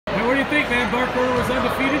think, man? Barker was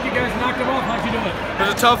undefeated. You guys knocked him off. How'd you do it?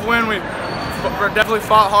 It was a tough win. We definitely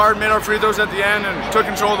fought hard, made our free throws at the end, and took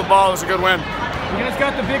control of the ball. It was a good win. You guys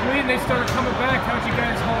got the big lead and they started coming back. How'd you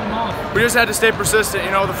guys hold them off? We just had to stay persistent.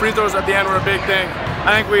 You know, the free throws at the end were a big thing.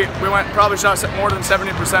 I think we probably shot more than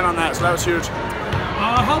 70% on that, so that was huge.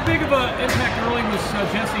 How big of an impact early was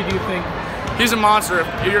Jesse, do you think? He's a monster.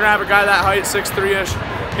 If you're gonna have a guy that height, 6'3"-ish,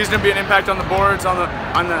 he's gonna be an impact on the boards, in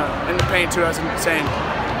the paint too. That's insane.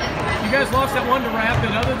 You guys lost that one to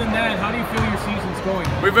Rapid. Other than that, how do you feel your season's going?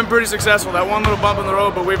 We've been pretty successful. That one little bump in the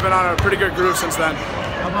road, but we've been on a pretty good groove since then.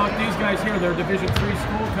 How about these guys here? They're a Division III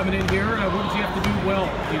school coming in here. What did you have to do well,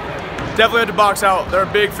 do you think? Definitely had to box out. They're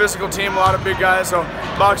a big physical team, a lot of big guys, so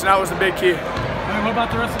boxing out was the big key. All right, what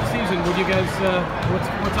about the rest of the season? Would you guys,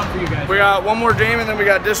 what's up for you guys? We got one more game and then we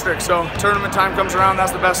got district, so tournament time comes around,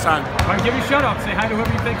 that's the best time. All right, give me a shout out. Say hi to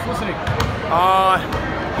whoever you think's listening. I'm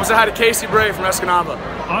gonna say hi to Casey Bray from Escanaba.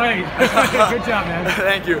 All right, good job, man.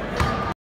 Thank you.